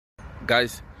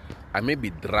Guys, I may be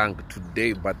drunk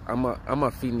today, but I'm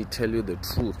a finna tell you the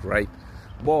truth, right?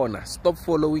 Bona, stop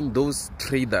following those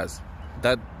traders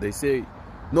that they say,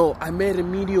 no, I made $1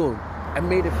 million, I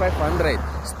made a 500.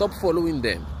 Stop following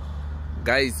them.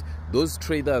 Guys, those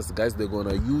traders, guys, they're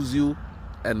gonna use you,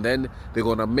 and then they're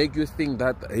gonna make you think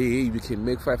that, hey, you can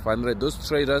make 500. Those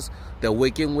traders, they're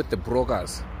working with the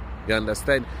brokers. You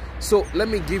understand? So let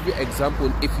me give you an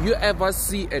example. If you ever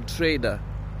see a trader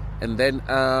and then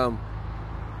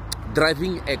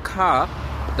driving a car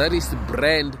that is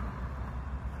brand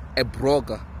a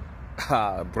broker,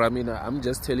 Bramina, I'm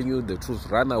just telling you the truth.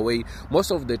 Run away.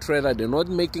 Most of the traders, they're not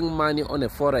making money on a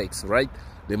Forex, right?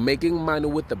 They're making money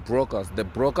with the brokers. The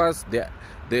brokers,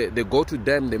 they go to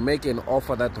them, they make an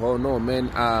offer that, oh no man,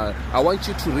 I want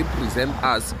you to represent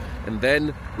us, and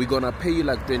then we're gonna pay you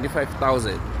like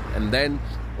 25,000, and then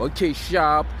okay,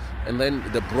 sharp, and then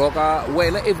the broker,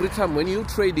 well, every time when you're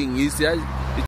trading, it's